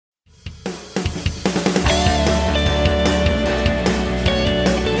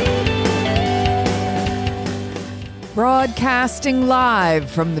Broadcasting live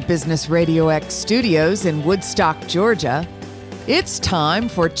from the Business Radio X studios in Woodstock, Georgia, it's time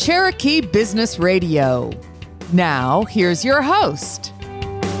for Cherokee Business Radio. Now, here's your host.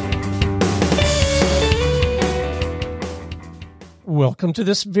 Welcome to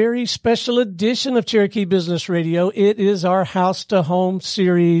this very special edition of Cherokee Business Radio. It is our House to Home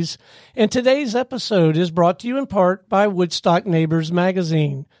series, and today's episode is brought to you in part by Woodstock Neighbors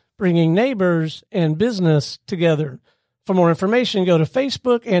Magazine, bringing neighbors and business together. For more information, go to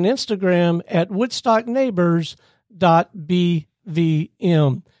Facebook and Instagram at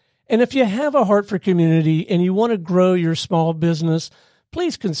woodstockneighbors.bvm. And if you have a heart for community and you want to grow your small business,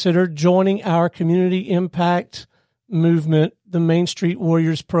 please consider joining our community impact movement, the Main Street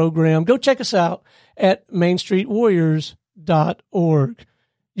Warriors program. Go check us out at mainstreetwarriors.org.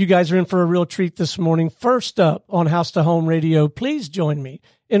 You guys are in for a real treat this morning. First up on House to Home Radio, please join me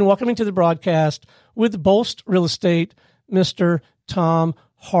in welcoming to the broadcast with Bolst Real Estate, Mr. Tom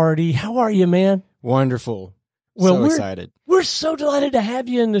Hardy. How are you, man? Wonderful. Well, so excited. We're so delighted to have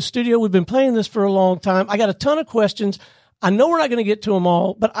you in the studio. We've been playing this for a long time. I got a ton of questions. I know we're not going to get to them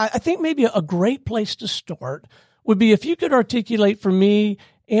all, but I think maybe a great place to start would be if you could articulate for me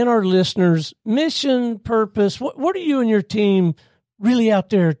and our listeners mission, purpose. What are you and your team really out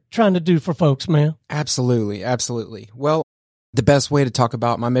there trying to do for folks, man? Absolutely. Well, the best way to talk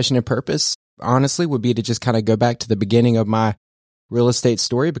about my mission and purpose, honestly, would be to just kind of go back to the beginning of my real estate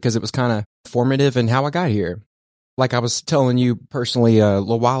story, because it was kind of formative in how I got here. Like I was telling you personally a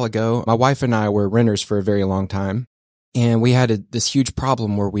little while ago, my wife and I were renters for a very long time, and we had this huge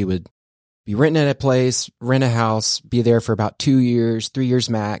problem where we would be renting at a place, rent a house, be there for about 2 years, 3 years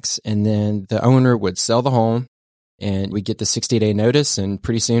max, and then the owner would sell the home, and we'd get the 60-day notice, and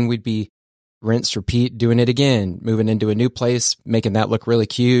pretty soon we'd be rinse, repeat, doing it again, moving into a new place, making that look really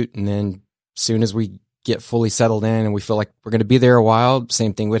cute, and then as soon as we get fully settled in and we feel like we're going to be there a while,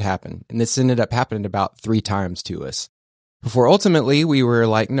 same thing would happen. And this ended up happening about 3 times to us. Before ultimately we were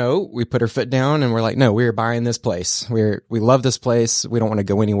like, no, we put our foot down and we're like, no, we're buying this place. We love this place. We don't want to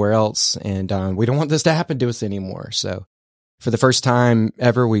go anywhere else. And we don't want this to happen to us anymore. So for the first time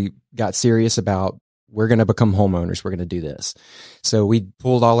ever, we got serious about, we're going to become homeowners. We're going to do this. So we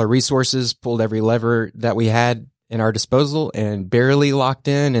pulled all our resources, pulled every lever that we had in our disposal, and barely locked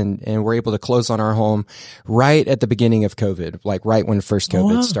in, and we're able to close on our home right at the beginning of COVID, like right when first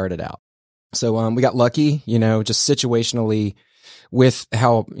COVID started out. So we got lucky, just situationally with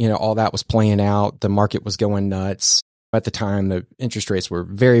how, all that was playing out. The market was going nuts. At the time, the interest rates were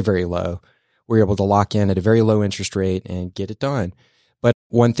very, very low. We were able to lock in at a very low interest rate and get it done. But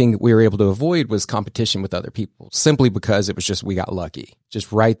one thing that we were able to avoid was competition with other people, simply because it was just, we got lucky.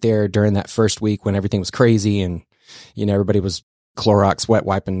 Just right there during that first week when everything was crazy and everybody was Clorox wet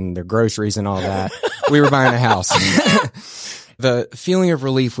wiping their groceries and all that. We were buying a house. The feeling of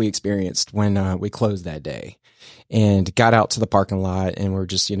relief we experienced when we closed that day and got out to the parking lot, and we're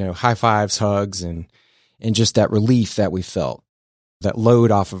just, high fives, hugs, and just that relief that we felt, that load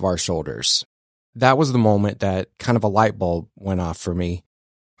off of our shoulders. That was the moment that kind of a light bulb went off for me.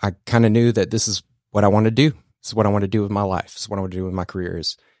 I kind of knew that this is what I want to do. This is what I want to do with my life. This is what I want to do with my career,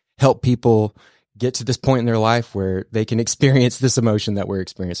 is help people get to this point in their life where they can experience this emotion that we're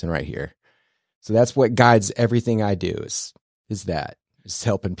experiencing right here. So that's what guides everything I do, is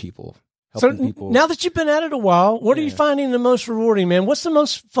helping people. Now that you've been at it a while, what are you finding the most rewarding, man? What's the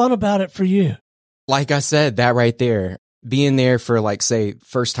most fun about it for you? Like I said, that right there, being there for, like, say,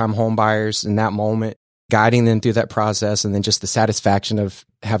 first-time home buyers in that moment, guiding them through that process, and then just the satisfaction of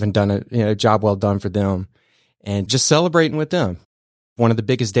having done a job well done for them, and just celebrating with them. One of the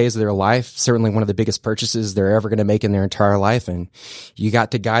biggest days of their life, certainly one of the biggest purchases they're ever going to make in their entire life, and you got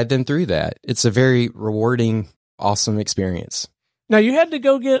to guide them through that. It's a very rewarding, awesome experience. Now, you had to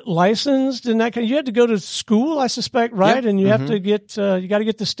go get licensed, and you had to go to school, I suspect, right? Yep. And you have to get you got to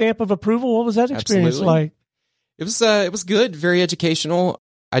get the stamp of approval. What was that experience like? It was good, very educational.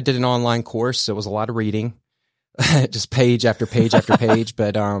 I did an online course, so it was a lot of reading, just page after page after page.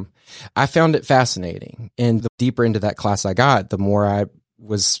 But I found it fascinating, and the deeper into that class I got, the more I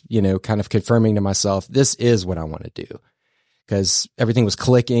was, kind of confirming to myself, this is what I want to do, because everything was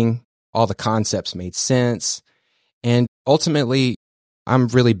clicking, all the concepts made sense, and ultimately, I'm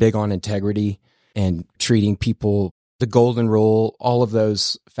really big on integrity and treating people, the golden rule, all of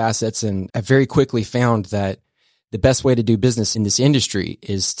those facets, and I very quickly found that the best way to do business in this industry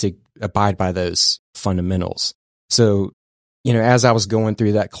is to abide by those fundamentals. So, as I was going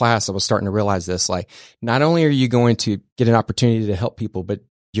through that class, I was starting to realize this, like, not only are you going to get an opportunity to help people, but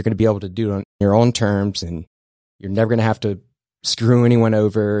you're going to be able to do it on your own terms, and you're never going to have to screw anyone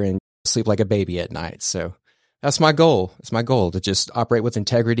over and sleep like a baby at night. So That's my goal. It's my goal to just operate with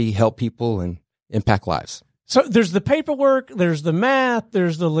integrity, help people, and impact lives. So there's the paperwork, there's the math,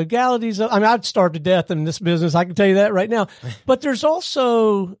 there's the legalities. I mean, I'd starve to death in this business. I can tell you that right now. But there's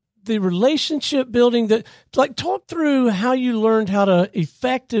also the relationship building that, like, talk through how you learned how to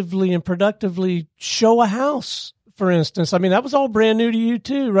effectively and productively show a house, for instance. I mean, that was all brand new to you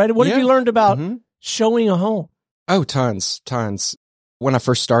too, right? What have you learned about showing a home? Oh, tons. When I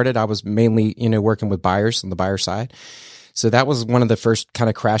first started, I was mainly, working with buyers on the buyer side. So that was one of the first kind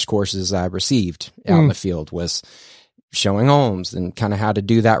of crash courses I received out in the field, was showing homes and kind of how to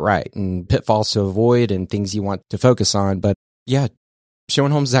do that right and pitfalls to avoid and things you want to focus on. But yeah,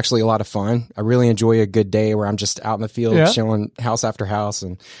 showing homes is actually a lot of fun. I really enjoy a good day where I'm just out in the field showing house after house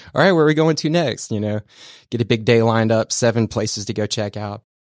and, all right, where are we going to next? Get a big day lined up, 7 places to go check out.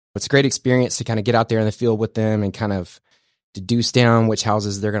 It's a great experience to kind of get out there in the field with them and kind of deduce down which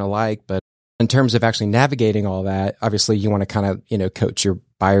houses they're going to like. But in terms of actually navigating all that, obviously you want to kind of, coach your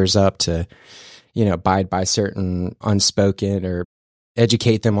buyers up to, abide by certain unspoken or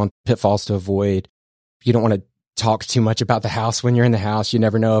educate them on pitfalls to avoid. You don't want to talk too much about the house when you're in the house. You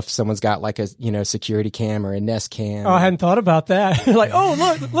never know if someone's got like a, security cam or a Nest cam. Oh, I hadn't thought about that. Like,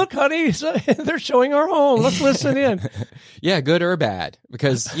 oh, look, honey, so they're showing our home. Let's listen in. Yeah, good or bad.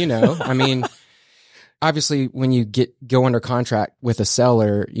 Because, I mean, obviously when you go under contract with a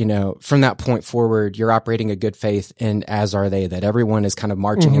seller, from that point forward, you're operating a good faith, and as are they, that everyone is kind of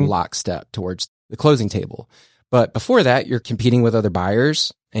marching in lockstep towards the closing table. But before that, you're competing with other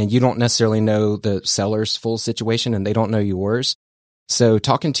buyers, and you don't necessarily know the seller's full situation and they don't know yours. So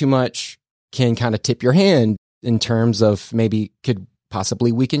talking too much can kind of tip your hand in terms of maybe could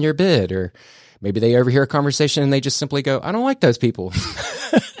possibly weaken your bid, or maybe they overhear a conversation and they just simply go, I don't like those people.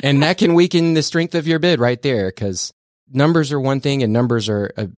 And that can weaken the strength of your bid right there, because numbers are one thing and numbers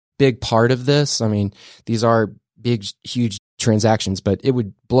are a big part of this. I mean, these are big, huge transactions, but it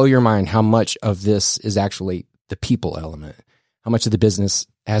would blow your mind how much of this is actually the people element, how much of the business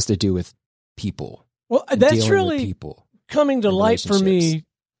has to do with people. Well, that's really coming to light for me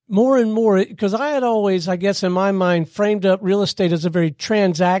more and more, because I had always, I guess, in my mind, framed up real estate as a very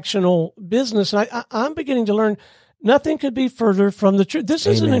transactional business. And I'm beginning to learn nothing could be further from the truth. This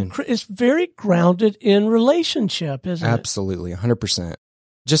is it's very grounded in relationship, isn't it? Absolutely, 100%.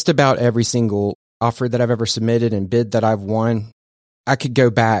 Just about every single offer that I've ever submitted and bid that I've won, I could go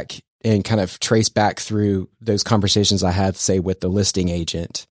back and kind of trace back through those conversations I had, say, with the listing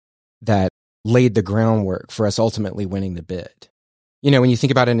agent that laid the groundwork for us ultimately winning the bid. When you think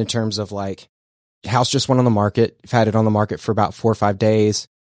about it in terms of like, house just went on the market, you've had it on the market for about 4 or 5 days,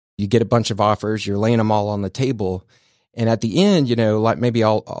 you get a bunch of offers, you're laying them all on the table. And at the end, like maybe a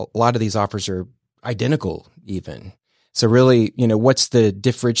lot of these offers are identical even. So really, what's the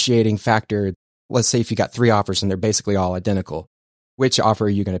differentiating factor? Let's say if you got 3 offers and they're basically all identical, which offer are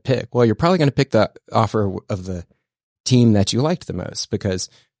you going to pick? Well, you're probably going to pick the offer of the team that you liked the most, because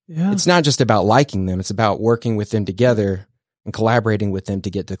it's not just about liking them. It's about working with them together and collaborating with them to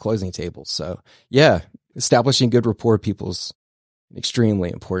get to the closing table. So establishing good rapport with people is an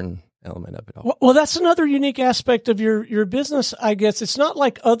extremely important element of it all. Well, that's another unique aspect of your business, I guess. It's not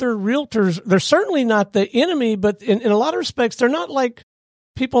like other realtors. They're certainly not the enemy, but in a lot of respects, they're not like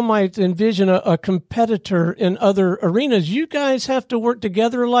people might envision a competitor in other arenas. You guys have to work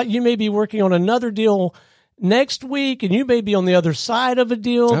together a lot. You may be working on another deal next week, and you may be on the other side of a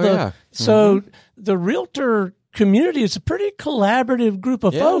deal. So the realtor community is a pretty collaborative group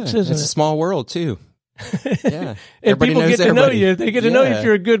of folks, isn't it? It's a small world, too. Yeah. And people get to know you. They get to know if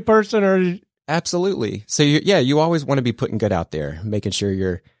you're a good person or... Absolutely. So, you always want to be putting good out there, making sure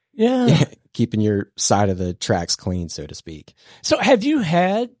you're keeping your side of the tracks clean, so to speak. So have you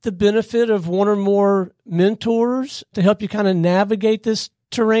had the benefit of one or more mentors to help you kind of navigate this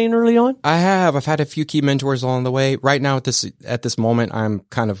terrain early on? I have. I've had a few key mentors along the way. Right now at this moment, I'm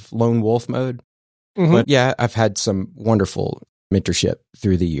kind of lone wolf mode. But yeah, I've had some wonderful mentorship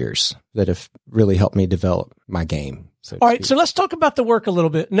through the years that have really helped me develop my game. All right, so let's talk about the work a little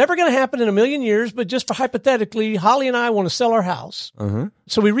bit. Never going to happen in a million years, but just for hypothetically, Holly and I want to sell our house.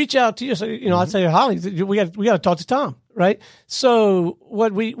 So we reach out to you. So, I'd say, Holly, we got to talk to Tom, right? So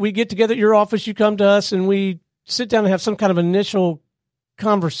what we get together at your office, you come to us, and we sit down and have some kind of initial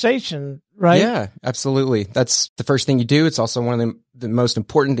conversation, right? Yeah, absolutely. That's the first thing you do. It's also one of the most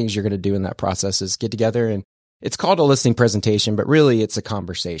important things you're going to do in that process is get together, and it's called a listing presentation, but really it's a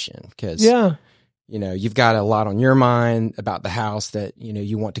conversation because you've got a lot on your mind about the house that,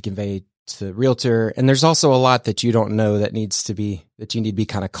 you want to convey to the realtor. And there's also a lot that you don't know that you need to be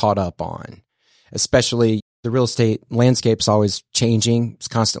kind of caught up on, especially The real estate landscape's always changing. It's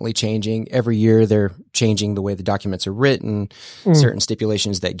constantly changing. Every year they're changing the way the documents are written, certain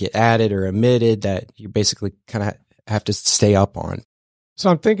stipulations that get added or omitted that you basically kind of have to stay up on. So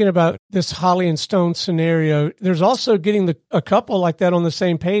I'm thinking about this Holly and Stone scenario. There's also getting a couple like that on the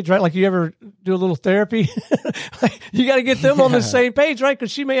same page, right? Like you ever do a little therapy? You got to get them on the same page, right? Because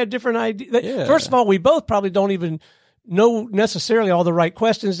she may have different ideas. Yeah. First of all, we both probably don't even know necessarily all the right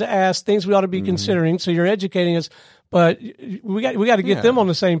questions to ask, things we ought to be considering. So you're educating us, but we got to get them on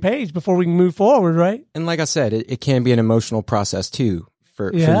the same page before we can move forward, right? And like I said, it can be an emotional process too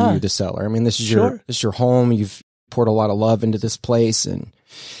for you, the seller. I mean, this is your home. You've poured a lot of love into this place,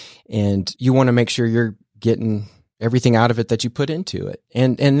 and you want to make sure you're getting everything out of it that you put into it,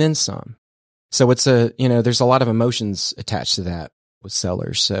 and then some. So it's there's a lot of emotions attached to that with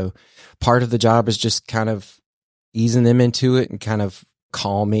sellers. So part of the job is just kind of easing them into it and kind of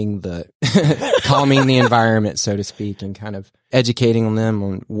calming the environment, so to speak, and kind of educating them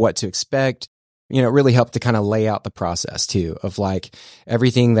on what to expect. It really helped to kind of lay out the process too of like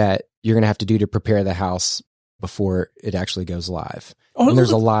everything that you're going to have to do to prepare the house before it actually goes live. And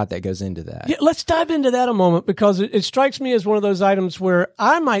there's a lot that goes into that. Yeah, let's dive into that a moment, because it strikes me as one of those items where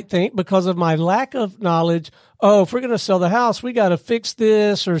I might think, because of my lack of knowledge, if we're going to sell the house, we got to fix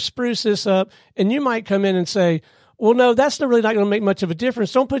this or spruce this up. And you might come in and say, well, no, that's really not going to make much of a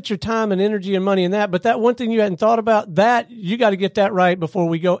difference. Don't put your time and energy and money in that. But that one thing you hadn't thought about, that you got to get that right before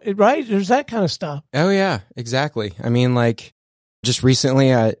we go, right? There's that kind of stuff. Oh, yeah, exactly. I mean, like, just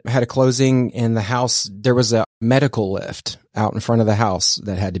recently, I had a closing in the house. There was a medical lift out in front of the house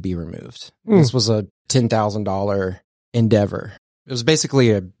that had to be removed. This was a $10,000 endeavor. It was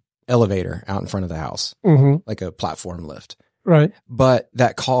basically a elevator out in front of the house, like a platform lift. Right. But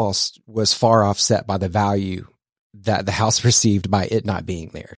that cost was far offset by the value that the house received by it not being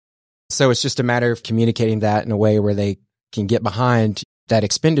there. So it's just a matter of communicating that in a way where they can get behind that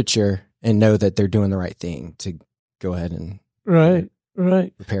expenditure and know that they're doing the right thing to go ahead and right.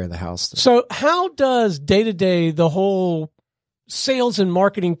 repair the house. So how does day-to-day the whole sales and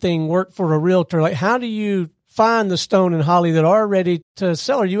marketing thing work for a realtor? Like, how do you find the Stone and Holly that are ready to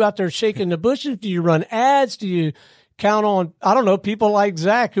sell? Are you out there shaking the bushes? Do you run ads? Do you count on, I don't know, people like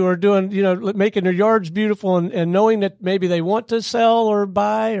Zach who are doing, making their yards beautiful and knowing that maybe they want to sell or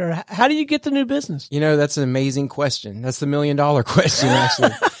buy? Or how do you get the new business? That's an amazing question. That's the $1 million question,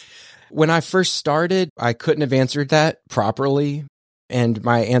 actually. When I first started, I couldn't have answered that properly. And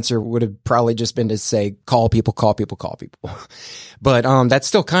my answer would have probably just been to say, call people. But that's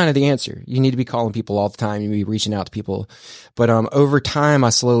still kind of the answer. You need to be calling people all the time. You need to be reaching out to people. But over time, I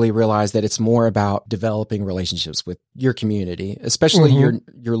slowly realized that it's more about developing relationships with your community, especially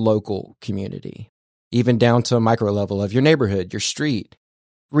your local community, even down to a micro level of your neighborhood, your street,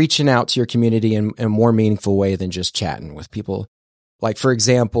 reaching out to your community in a more meaningful way than just chatting with people. Like, for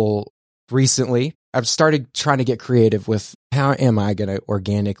example, recently, I've started trying to get creative with how am I going to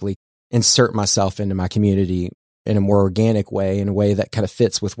organically insert myself into my community in a more organic way, in a way that kind of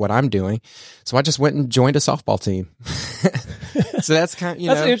fits with what I'm doing. So I just went and joined a softball team. So that's kind of,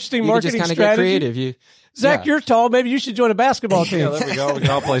 that's an interesting marketing just kind strategy. Of get creative. Zach, you're tall. Maybe you should join a basketball team. Yeah, there we go. We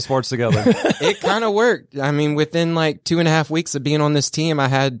can all play sports together. It kind of worked. I mean, within like 2.5 weeks of being on this team, I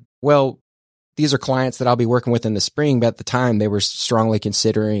had, these are clients that I'll be working with in the spring, but at the time they were strongly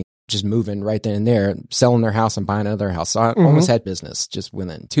considering just moving right then and there, selling their house and buying another house. So I almost had business just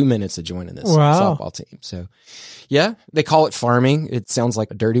within 2 minutes of joining this softball team. So yeah, they call it farming. It sounds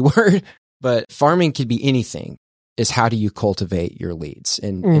like a dirty word, but farming could be anything. Is how do you cultivate your leads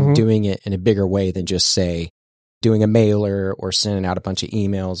and doing it in a bigger way than just say doing a mailer or sending out a bunch of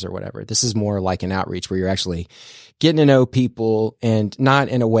emails or whatever. This is more like an outreach where you're actually getting to know people, and not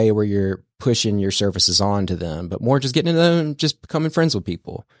in a way where you're pushing your services on to them, but more just getting to know them, just becoming friends with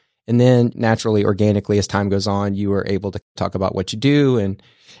people. And then naturally, organically, as time goes on, you are able to talk about what you do. And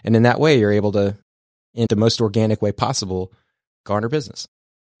in that way, you're able to, in the most organic way possible, garner business.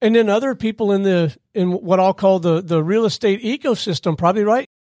 And then other people in what I'll call the real estate ecosystem, probably, right?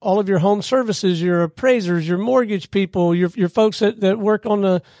 All of your home services, your appraisers, your mortgage people, your folks that work on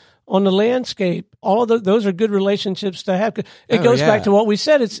the landscape, all of those are good relationships to have. It goes back to what we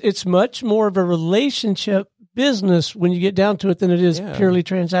said. It's much more of a relationship business when you get down to it than it is purely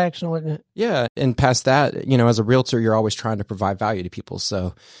transactional, isn't it? Yeah. And past that, as a realtor, you're always trying to provide value to people.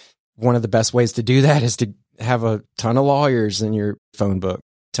 So one of the best ways to do that is to have a ton of lawyers in your phone book,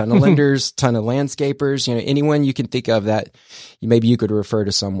 ton of lenders, ton of landscapers, anyone you can think of that maybe you could refer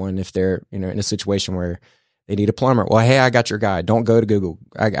to someone if they're, in a situation where they need a plumber. Well, hey, I got your guy. Don't go to Google.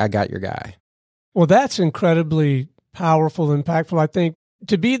 I got your guy. Well, that's incredibly powerful, impactful, I think,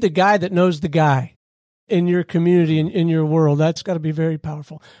 to be the guy that knows the guy. in your community, in your world. That's got to be very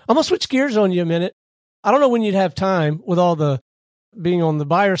powerful. I'm going to switch gears on you a minute. I don't know when you'd have time with all the being on the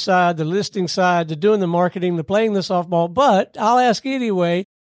buyer side, the listing side, the doing the marketing, the playing the softball, but I'll ask anyway,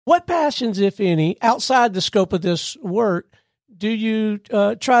 what passions, if any, outside the scope of this work, do you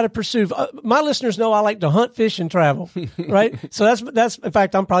try to pursue? My listeners know I like to hunt, fish, and travel, right? So that's. In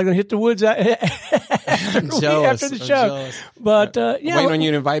fact, I'm probably going to hit the woods after the show. But yeah, waiting on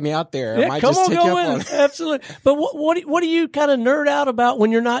you to invite me out there. Yeah, I might come just on, take go you up in. on it. Absolutely. But what do you kind of nerd out about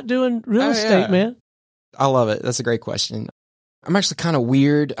when you're not doing real estate, man? I love it. That's a great question. I'm actually kind of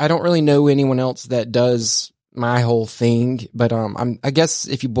weird. I don't really know anyone else that does my whole thing, but I guess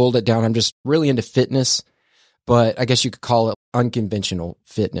if you boiled it down, I'm just really into fitness. But I guess you could call it unconventional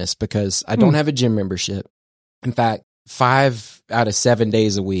fitness because I don't have a gym membership. In fact, 5 out of 7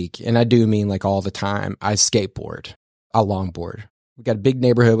 days a week, and I do mean like all the time, I skateboard, I longboard. We've got a big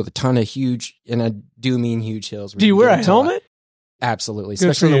neighborhood with a ton of huge, and I do mean huge hills. Do you wear a helmet? Absolutely,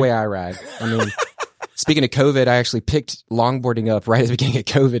 especially the way I ride. I mean, speaking of COVID, I actually picked longboarding up right at the beginning of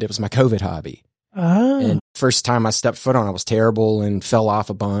COVID. It was my COVID hobby. And first time I stepped foot on, I was terrible and fell off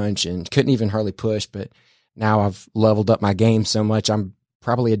a bunch and couldn't even hardly push, but now I've leveled up my game so much, I'm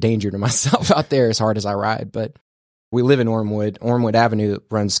probably a danger to myself out there as hard as I ride. But we live in Ormwood Avenue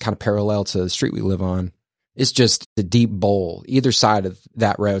runs kind of parallel to the street we live on. It's just a deep bowl. Either side of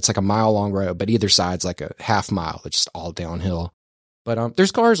that road, it's like a mile long road, but either side's like a half mile. It's just all downhill. But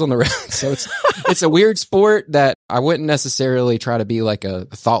there's cars on the road, so it's a weird sport that I wouldn't necessarily try to be like a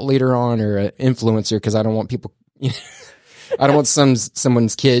thought leader on or an influencer because I don't want people, I don't want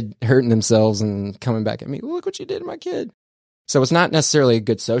someone's kid hurting themselves and coming back at me. Look what you did to my kid. So it's not necessarily a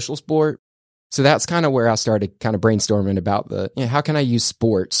good social sport. So that's kind of where I started kind of brainstorming about how can I use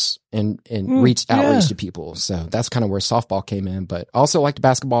sports and outreach to people. So that's kind of where softball came in, but I also liked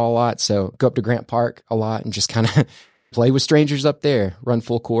basketball a lot. So go up to Grant Park a lot and just kind of play with strangers up there, run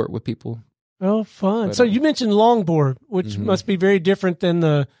full court with people. Oh, fun. But, so you mentioned longboard, which must be very different than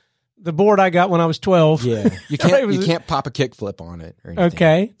the board I got when I was 12. Yeah. You can't pop a kickflip on it or anything.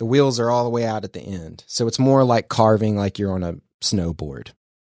 Okay. The wheels are all the way out at the end. So it's more like carving like you're on a snowboard.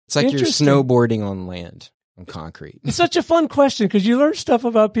 It's like you're snowboarding on land, on concrete. It's such a fun question because you learn stuff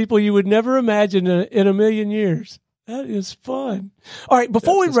about people you would never imagine in a million years. That is fun. All right,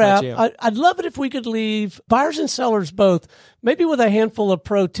 before we wrap, I'd love it if we could leave buyers and sellers both, maybe with a handful of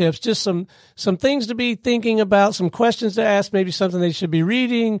pro tips, just some things to be thinking about, some questions to ask, maybe something they should be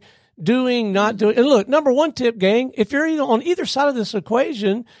reading, doing, not doing. And look, number one tip, gang, if you're on either side of this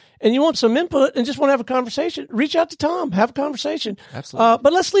equation and you want some input and just want to have a conversation, reach out to Tom, have a conversation. Absolutely.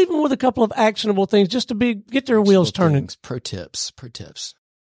 But let's leave them with a couple of actionable things just to get their wheels turning. Pro tips.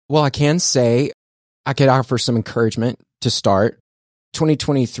 Well, I can say I could offer some encouragement to start.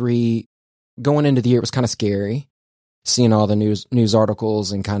 2023, going into the year, it was kind of scary, seeing all the news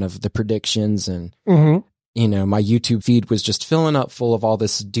articles and kind of the predictions. And, my YouTube feed was just filling up full of all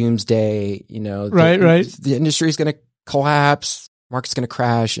this doomsday, right. The industry is going to collapse, market's going to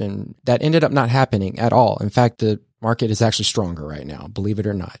crash. And that ended up not happening at all. In fact, the market is actually stronger right now, believe it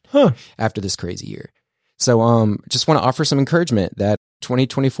or not, after this crazy year. So just want to offer some encouragement that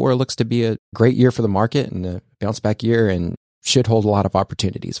 2024 looks to be a great year for the market and a bounce back year and should hold a lot of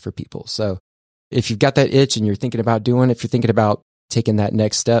opportunities for people. So if you've got that itch and you're thinking about if you're thinking about taking that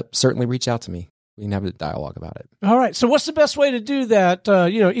next step, certainly reach out to me. We can have a dialogue about it. All right. So what's the best way to do that?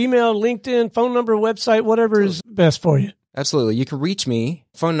 Email, LinkedIn, phone number, website, whatever is best for you. Absolutely. You can reach me.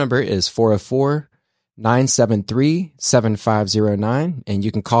 Phone number is 404-973-7509. And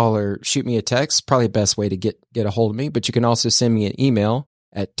you can call or shoot me a text. Probably the best way to get a hold of me. But you can also send me an email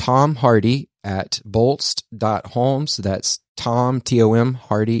at tomhardy@bolst.homes. That's Tom, T-O-M,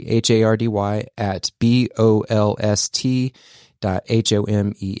 Hardy, H-A-R-D-Y, at BOLST.HOMES.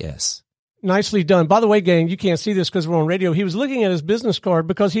 Nicely done. By the way, gang, you can't see this because we're on radio. He was looking at his business card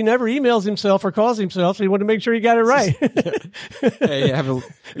because he never emails himself or calls himself, so he wanted to make sure he got it right. Hey, I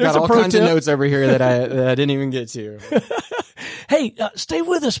got all kinds of notes over here that I didn't even get to. Hey, stay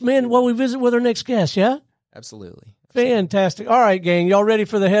with us, man, while we visit with our next guest, yeah? Absolutely. Fantastic. All right, gang, y'all ready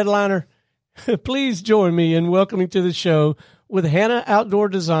for the headliner? Please join me in welcoming to the show with Hanna Outdoor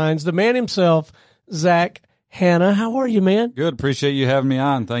Designs, the man himself, Zach Hanna. How are you, man? Good. Appreciate you having me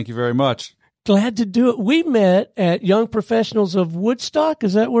on. Thank you very much. Glad to do it. We met at Young Professionals of Woodstock.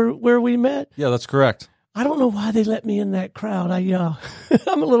 Is that where we met? Yeah, that's correct. I don't know why they let me in that crowd.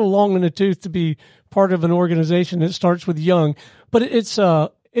 I'm a little long in the tooth to be part of an organization that starts with Young, but it's a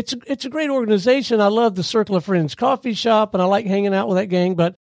great organization. I love the Circle of Friends coffee shop, and I like hanging out with that gang.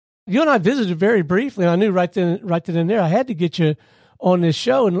 But you and I visited very briefly, and I knew right then and there I had to get you on this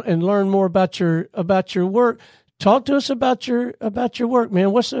show and learn more about your work. Talk to us about your work,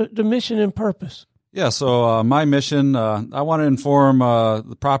 man. What's the mission and purpose? Yeah, so my mission, I want to inform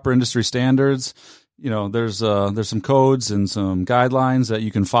the proper industry standards. There's some codes and some guidelines that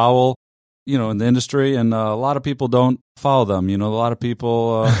you can follow, in the industry, and a lot of people don't follow them. A lot of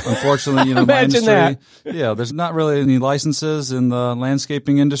people, unfortunately, my industry, that. Yeah, there's not really any licenses in the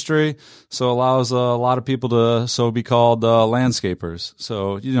landscaping industry, so it allows a lot of people to be called landscapers.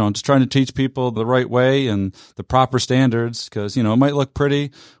 So, just trying to teach people the right way and the proper standards, because, it might look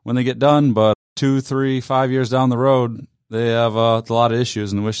pretty when they get done, but 2, 3, 5 years down the road, they have a lot of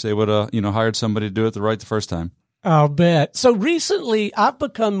issues and wish they would have, hired somebody to do it the first time. I'll bet. So recently, I've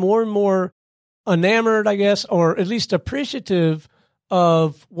become more and more enamored, I guess, or at least appreciative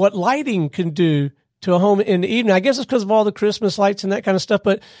of what lighting can do to a home in the evening. I guess it's because of all the Christmas lights and that kind of stuff.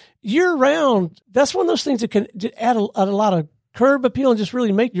 But year round, that's one of those things that can add a lot of curb appeal and just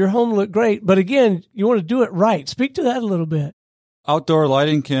really make your home look great. But again, you want to do it right. Speak to that a little bit. Outdoor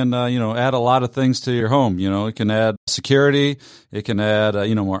lighting can, add a lot of things to your home. It can add security, it can add,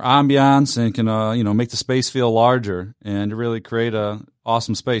 more ambiance, and it can, make the space feel larger and really create a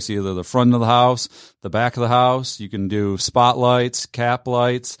awesome space, either the front of the house, the back of the house. You can do spotlights, cap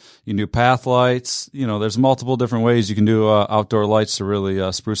lights, you can do path lights. There's multiple different ways you can do outdoor lights to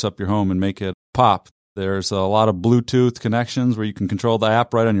really spruce up your home and make it pop. There's a lot of Bluetooth connections where you can control the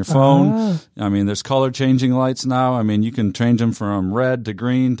app right on your phone. There's color changing lights now. You can change them from red to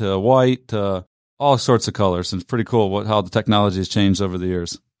green to white to all sorts of colors. And it's pretty cool how the technology has changed over the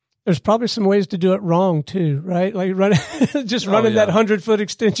years. There's probably some ways to do it wrong too, right? Like running that 100-foot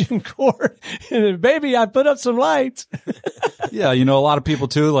extension cord. And baby, I put up some lights. Yeah, a lot of people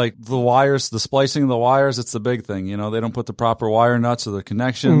too, like the wires, the splicing of the wires, it's the big thing. They don't put the proper wire nuts or the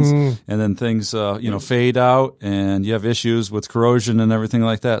connections, and then things, fade out, and you have issues with corrosion and everything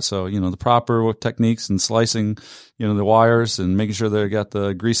like that. So, the proper techniques and slicing, the wires and making sure they got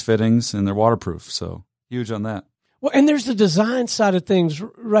the grease fittings and they're waterproof. So huge on that. Well, and there's the design side of things,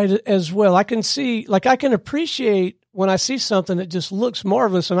 right, as well. I can appreciate when I see something that just looks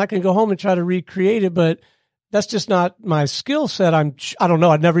marvelous, and I can go home and try to recreate it, but that's just not my skill set. I don't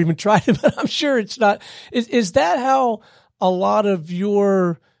know. I've never even tried it, but I'm sure it's not. Is that how a lot of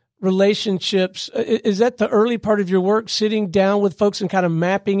your relationships, is that the early part of your work, sitting down with folks and kind of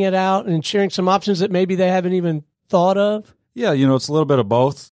mapping it out and sharing some options that maybe they haven't even thought of? Yeah, it's a little bit of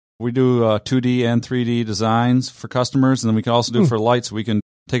both. We do 2D and 3D designs for customers, and then we can also do for lights. We can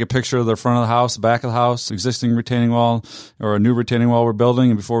take a picture of the front of the house, the back of the house, existing retaining wall, or a new retaining wall we're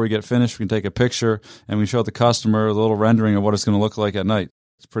building, and before we get finished, we can take a picture, and we show the customer a little rendering of what it's going to look like at night.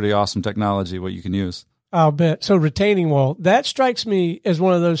 It's pretty awesome technology, what you can use. I'll bet. So retaining wall, that strikes me as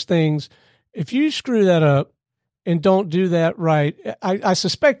one of those things, if you screw that up and don't do that right, I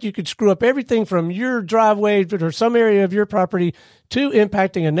suspect you could screw up everything from your driveway or some area of your property to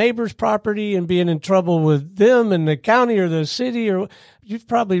impacting a neighbor's property and being in trouble with them and the county or the city. Or you've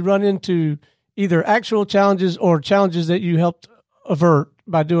probably run into either actual challenges or challenges that you helped avert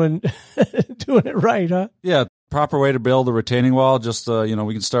by doing it right, huh? Yeah, proper way to build a retaining wall. Just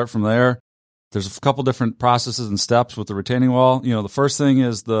we can start from there. There's a couple different processes and steps with the retaining wall. The first thing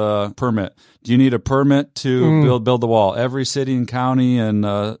is the permit. Do you need a permit to build the wall? Every city and county in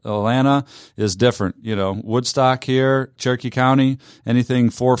Atlanta is different. Woodstock here, Cherokee County, anything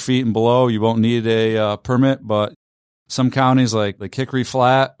 4 feet and below, you won't need a permit. But some counties like Hickory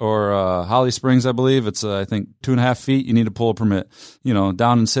Flat or Holly Springs, I believe, it's I think 2.5 feet, you need to pull a permit.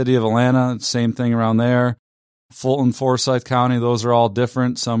 Down in the city of Atlanta, same thing around there. Fulton, Forsyth County, those are all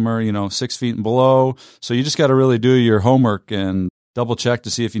different. Some are, 6 feet and below. So you just got to really do your homework and double check to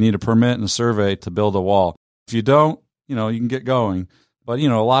see if you need a permit and a survey to build a wall. If you don't, you can get going. But,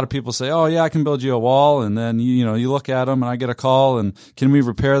 a lot of people say, oh, yeah, I can build you a wall. And then, you look at them and I get a call and can we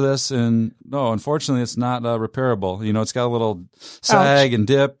repair this? And no, unfortunately, it's not repairable. It's got a little sag and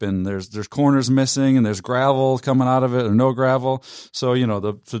dip and there's corners missing and there's gravel coming out of it or no gravel. So,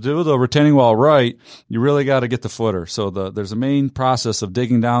 to do the retaining wall right, you really got to get the footer. So there's a main process of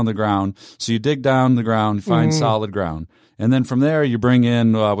digging down the ground. So you dig down the ground, find solid ground. And then from there, you bring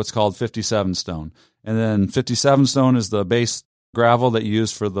in what's called 57 stone. And then 57 stone is the base gravel that you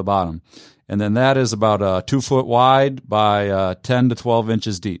use for the bottom. And then that is about 2 foot wide by 10 to 12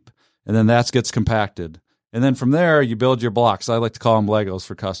 inches deep. And then that gets compacted. And then from there, you build your blocks. I like to call them Legos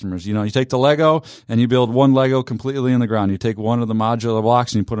for customers. You take the Lego and you build one Lego completely in the ground. You take one of the modular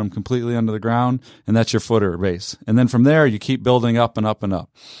blocks and you put them completely under the ground, and that's your footer base. And then from there, you keep building up and up and up.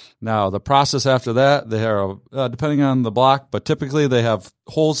 Now, the process after that, they are, depending on the block, but typically they have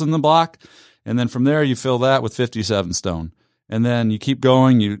holes in the block. And then from there, you fill that with 57 stone. And then you keep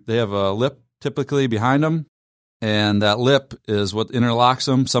going. They have a lip typically behind them. And that lip is what interlocks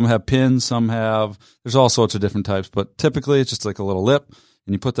them. Some have pins, there's all sorts of different types, but typically it's just like a little lip.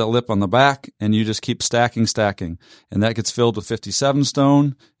 And you put that lip on the back and you just keep stacking. And that gets filled with 57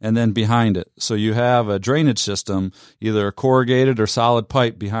 stone and then behind it. So you have a drainage system, either a corrugated or solid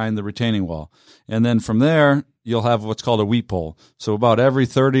pipe behind the retaining wall. And then from there, you'll have what's called a weep hole. So about every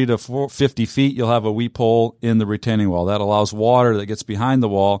 30 to 50 feet, you'll have a weep hole in the retaining wall. That allows water that gets behind the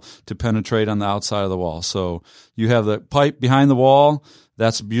wall to penetrate on the outside of the wall. So you have the pipe behind the wall.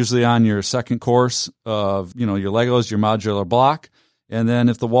 That's usually on your second course of, your Legos, your modular block. And then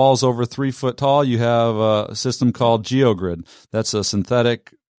if the wall is over 3 foot tall, you have a system called GeoGrid. That's a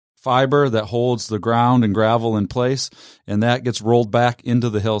synthetic fiber that holds the ground and gravel in place, and that gets rolled back into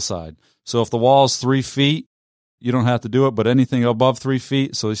the hillside. So if the wall is 3 feet, you don't have to do it, but anything above 3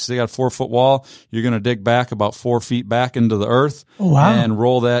 feet, so you still got a 4 foot wall, you're going to dig back about 4 feet back into the earth and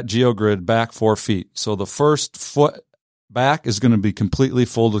roll that GeoGrid back 4 feet. So the first foot back is going to be completely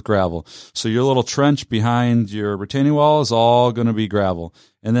filled with gravel. So your little trench behind your retaining wall is all going to be gravel.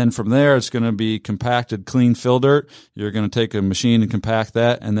 And then from there, it's going to be compacted, clean fill dirt. You're going to take a machine and compact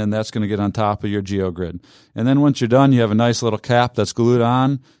that, and then that's going to get on top of your GeoGrid. And then once you're done, you have a nice little cap that's glued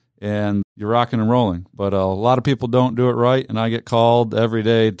on, and you're rocking and rolling. But a lot of people don't do it right, and I get called every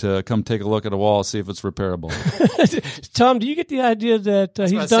day to come take a look at a wall, see if it's repairable. Tom, do you get the idea that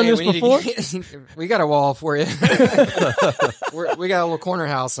he's done this before? We got a wall for you. We got a little corner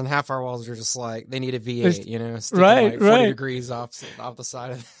house, and half our walls are just like, they need a V8, sticking like 40 degrees off the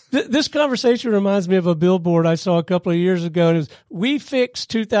side of it. This conversation reminds me of a billboard I saw a couple of years ago, and it was, "We fix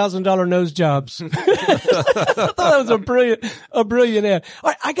 $2,000 nose jobs." I thought that was a brilliant ad. All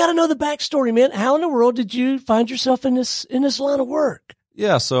right, I got to know the backstory, man. How in the world did you find yourself in this line of work?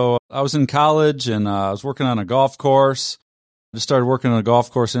 Yeah, so I was in college, and I was working on a golf course. I just started working in the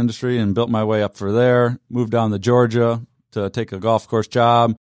golf course industry and built my way up for there. Moved down to Georgia to take a golf course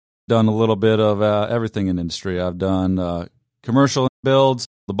job. Done a little bit of everything in industry. I've done commercial builds.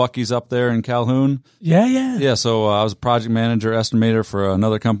 The Buc-ee's up there in Calhoun. Yeah, so I was a project manager, estimator for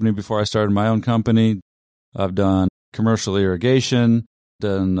another company before I started my own company. I've done commercial irrigation,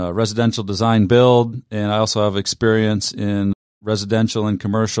 done residential design build, and I also have experience in residential and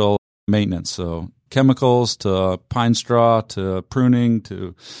commercial maintenance. So chemicals to pine straw to pruning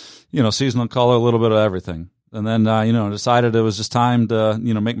to, seasonal color, a little bit of everything. And then, decided it was just time to,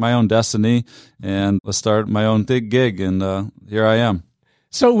 make my own destiny and let's start my own big gig. And here I am.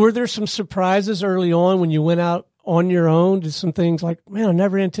 So were there some surprises early on when you went out on your own? Did some things like, man, I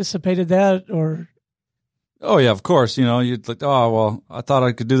never anticipated that, or? Oh yeah, of course. You'd like, oh, well, I thought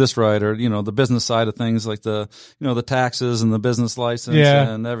I could do this right. Or, the business side of things like the taxes and the business license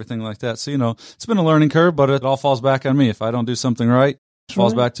and everything like that. So, it's been a learning curve, but it all falls back on me. If I don't do something right, it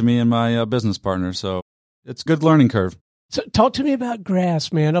falls back to me and my business partner. So it's a good learning curve. So talk to me about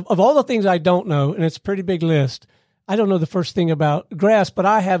grass, man. Of all the things I don't know, and it's a pretty big list, I don't know the first thing about grass, but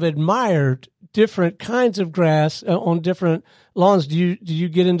I have admired different kinds of grass on different lawns. Do you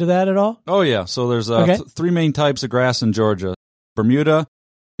get into that at all? Oh, yeah. So there's three main types of grass in Georgia. Bermuda,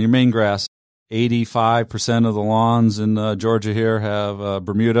 your main grass. 85% of the lawns in Georgia here have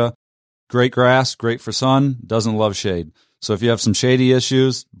Bermuda. Great grass, great for sun, doesn't love shade. So if you have some shady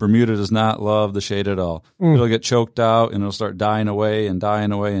issues, Bermuda does not love the shade at all. It'll get choked out and it'll start dying away and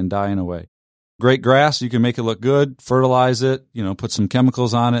dying away and dying away. Great grass, you can make it look good, fertilize it, put some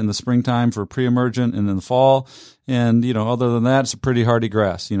chemicals on it in the springtime for pre-emergent and in the fall. And, other than that, it's a pretty hardy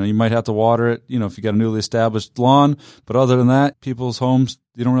grass. You might have to water it, if you got a newly established lawn. But other than that, people's homes,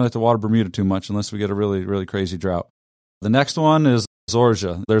 you don't really have to water Bermuda too much unless we get a really, really crazy drought. The next one is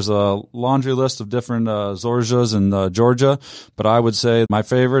Zorja. There's a laundry list of different Zorjas in Georgia, but I would say my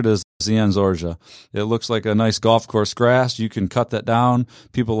favorite is Zien Zorja. It looks like a nice golf course grass. You can cut that down.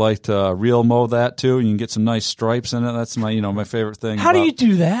 People like to reel mow that too, and you can get some nice stripes in it. That's my my favorite thing. How do you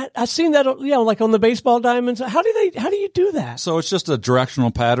do that? I've seen that like on the baseball diamonds. How do you do that? So it's just a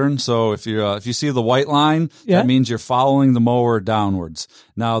directional pattern. So if you see the white line, that means you're following the mower downwards.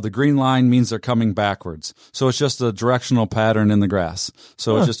 Now the green line means they're coming backwards. So it's just a directional pattern in the grass.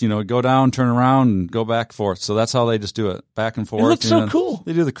 So it's just go down, turn around, and go back and forth. So that's how they just do it, back and forth. It looks so cool.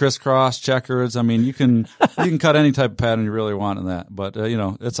 They do the crisscross, checkers. I mean, you can cut any type of pattern you really want in that. But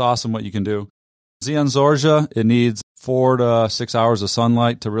it's awesome what you can do. Zien Zorja, it needs 4 to 6 hours of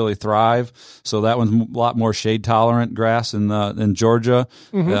sunlight to really thrive. So that one's a lot more shade tolerant grass in Georgia.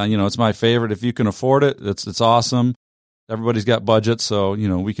 Mm-hmm. It's my favorite. If you can afford it, it's awesome. Everybody's got budgets, so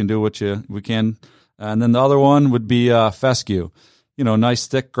we can do we can. And then the other one would be fescue. Nice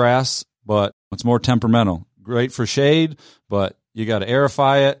thick grass, but it's more temperamental. great for shade, but you got to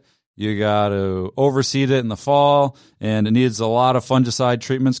aerify it. You got to overseed it in the fall, and it needs a lot of fungicide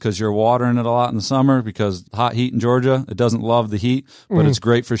treatments because you're watering it a lot in the summer because hot heat in Georgia, it doesn't love the heat, but it's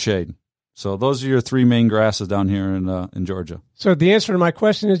great for shade. So those are your three main grasses down here in Georgia. So the answer to my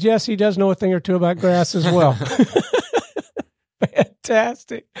question is yes, he does know a thing or two about grass as well.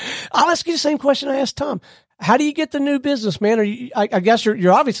 Fantastic. I'll ask you the same question I asked Tom. How do you get the new business, man? I guess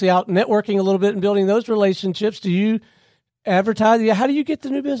you're obviously out networking a little bit and building those relationships. Do you advertise? How do you get the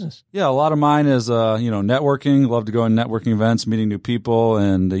new business? Yeah, a lot of mine is networking. Love to go in networking events, meeting new people,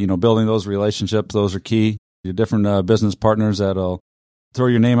 and building those relationships. Those are key. Your different business partners that'll throw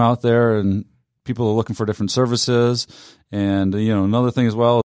your name out there, and people are looking for different services. And another thing as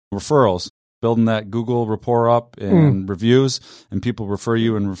well, referrals. Building that Google rapport up and reviews, and people refer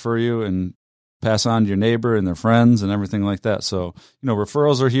you and pass on to your neighbor and their friends and everything like that. So,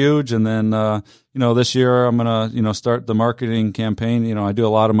 referrals are huge. And then, this year I'm going to, start the marketing campaign. I do a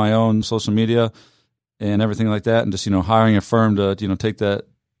lot of my own social media and everything like that. And just, hiring a firm to, take that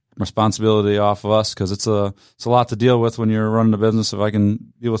responsibility off of us, because it's a lot to deal with when you're running a business. If I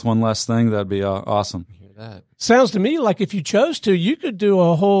can deal with one less thing, that'd be awesome. That. Sounds to me like if you chose to, you could do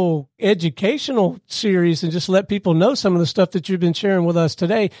a whole educational series and just let people know some of the stuff that you've been sharing with us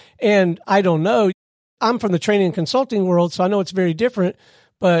today. And I don't know, I'm from the training and consulting world, so I know it's very different.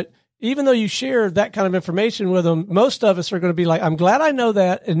 But even though you share that kind of information with them, most of us are going to be like, I'm glad I know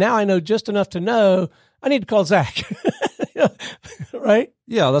that. And now I know just enough to know I need to call Zach. Right?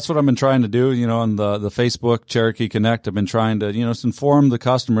 Yeah, that's what I've been trying to do, on the Facebook Cherokee Connect. I've been trying to, just inform the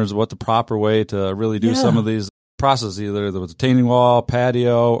customers of what the proper way to really do some of these processes, either the retaining wall,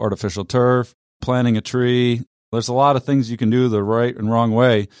 patio, artificial turf, planting a tree. There's a lot of things you can do the right and wrong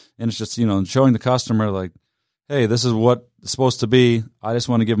way. And it's just, showing the customer like, hey, this is what it's supposed to be. I just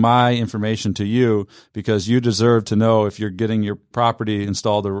want to give my information to you because you deserve to know if you're getting your property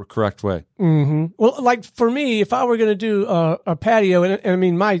installed the correct way. Mm-hmm. Well, like for me, if I were going to do a patio, and I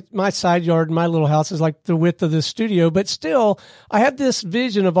mean, my side yard, my little house is like the width of this studio, but still I have this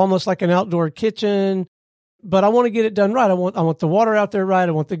vision of almost like an outdoor kitchen, but I want to get it done right. I want the water out there right.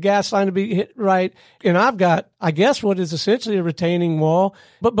 I want the gas line to be hit right. And I've got, I guess, what is essentially a retaining wall.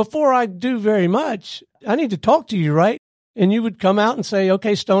 But before I do very much, I need to talk to you, right? And you would come out and say,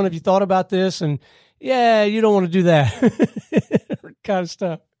 okay, Stone, have you thought about this? And yeah, you don't want to do that kind of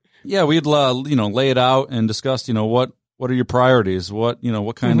stuff. Yeah, we'd, lay it out and discuss, what are your priorities? What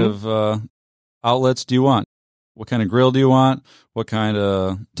kind of outlets do you want? What kind of grill do you want? What kind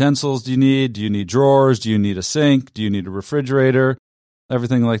of utensils do you need? Do you need drawers? Do you need a sink? Do you need a refrigerator?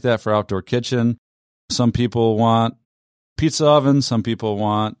 Everything like that for outdoor kitchen. Some people want pizza oven. Some people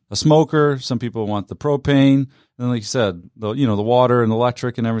want a smoker. Some people want the propane. And like you said, the water and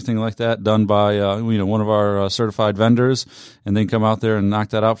electric and everything like that done by, one of our certified vendors, and then come out there and knock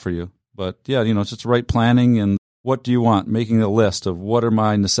that out for you. But yeah, it's just right planning and what do you want? Making a list of what are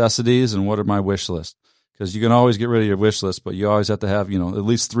my necessities and what are my wish list. Because you can always get rid of your wish list, but you always have to have, at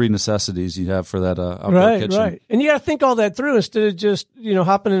least 3 necessities you have for that outdoor kitchen. Right. And you got to think all that through instead of just,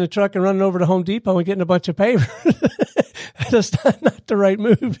 hopping in the truck and running over to Home Depot and getting a bunch of paper. That's not the right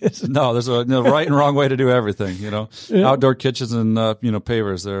move, is it? No, there's a right and wrong way to do everything, Yeah. Outdoor kitchens and,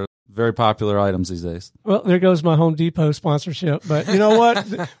 pavers, they're very popular items these days. Well, there goes my Home Depot sponsorship. But you know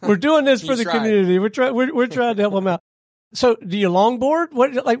what? We're doing this for the community. We're trying to help them out. So do you longboard?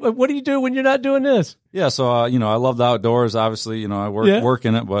 What do you do when you're not doing this? Yeah, so, I love the outdoors. Obviously, I work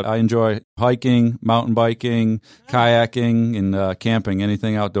in it, but I enjoy hiking, mountain biking, kayaking, and camping,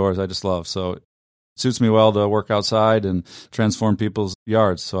 anything outdoors I just love. So it suits me well to work outside and transform people's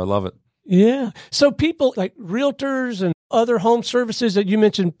yards. So I love it. Yeah. So people like realtors and other home services that you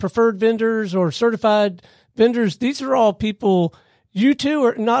mentioned, preferred vendors or certified vendors, these are all people. You two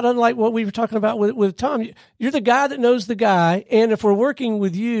are not unlike what we were talking about with Tom. You're the guy that knows the guy. And if we're working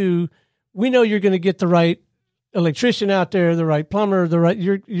with you, we know you're going to get the right electrician out there, the right plumber,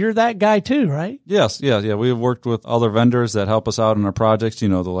 you're that guy too, right? Yes. Yeah. We've worked with other vendors that help us out in our projects, the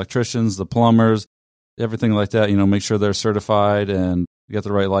electricians, the plumbers, everything like that, make sure they're certified and get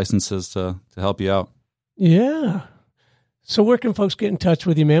the right licenses to help you out. Yeah. So where can folks get in touch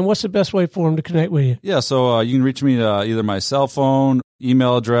with you, man? What's the best way for them to connect with you? Yeah, so you can reach me either my cell phone,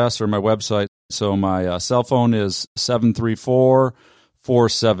 email address, or my website. So my cell phone is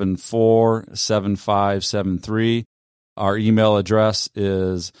 734-474-7573. Our email address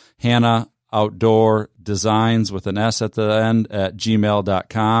is hannaoutdoordesigns with an S at the end at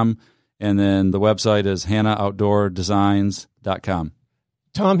gmail.com. And then the website is hannaoutdoordesigns.com.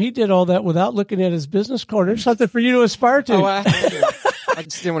 Tom, he did all that without looking at his business card. There's something for you to aspire to. I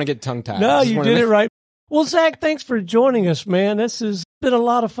just didn't want to get tongue-tied. No, you did it right. Well, Zach, thanks for joining us, man. This has been a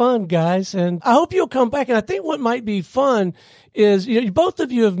lot of fun, guys, and I hope you'll come back. And I think what might be fun is, both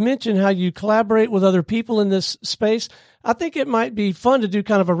of you have mentioned how you collaborate with other people in this space. I think it might be fun to do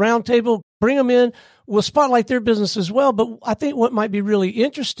kind of a roundtable, bring them in. We'll spotlight their business as well. But I think what might be really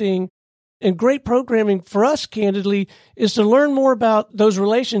interesting and great programming for us, candidly, is to learn more about those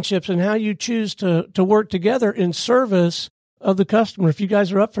relationships and how you choose to work together in service of the customer. If you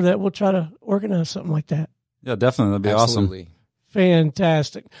guys are up for that, we'll try to organize something like that. Yeah, definitely. That'd be Absolutely. awesome.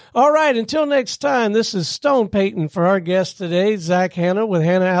 Fantastic. All right. Until next time, this is Stone Payton for our guest today, Zach Hanna with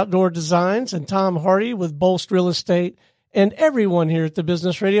Hanna Outdoor Designs and Tom Hardy with Bolst Real Estate, and everyone here at the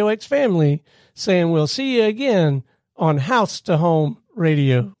Business Radio X family saying we'll see you again on House to Home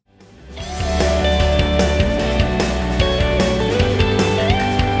Radio.